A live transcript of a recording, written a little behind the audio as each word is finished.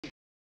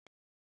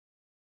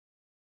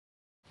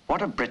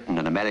What of Britain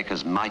and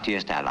America's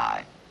mightiest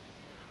ally?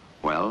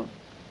 Well,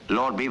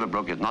 Lord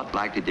Beaverbrook is not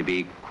likely to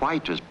be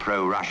quite as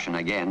pro-Russian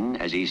again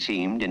as he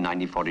seemed in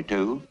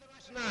 1942.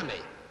 The Russian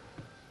army.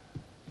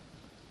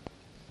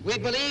 We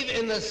believe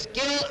in the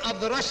skill of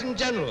the Russian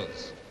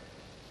generals.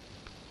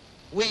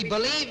 We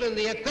believe in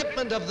the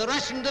equipment of the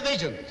Russian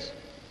divisions.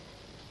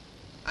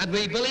 And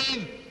we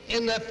believe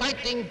in the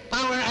fighting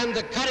power and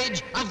the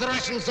courage of the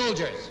Russian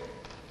soldiers.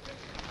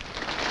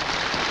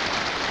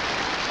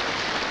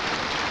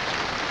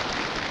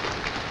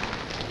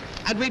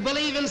 And we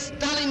believe in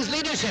Stalin's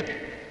leadership.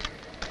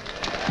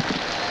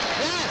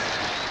 Yes,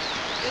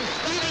 in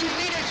Stalin's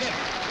leadership.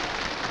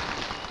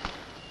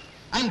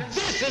 And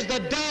this is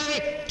the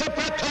day to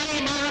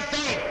proclaim our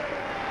faith.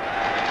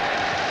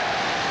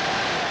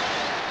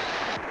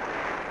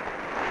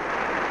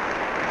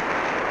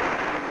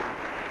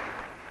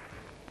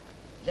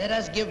 Let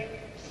us give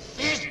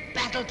fierce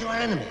battle to our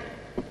enemy.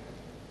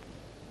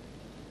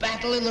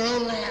 Battle in their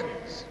own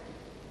lands.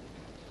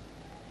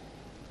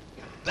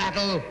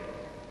 Battle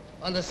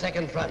on the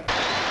second front.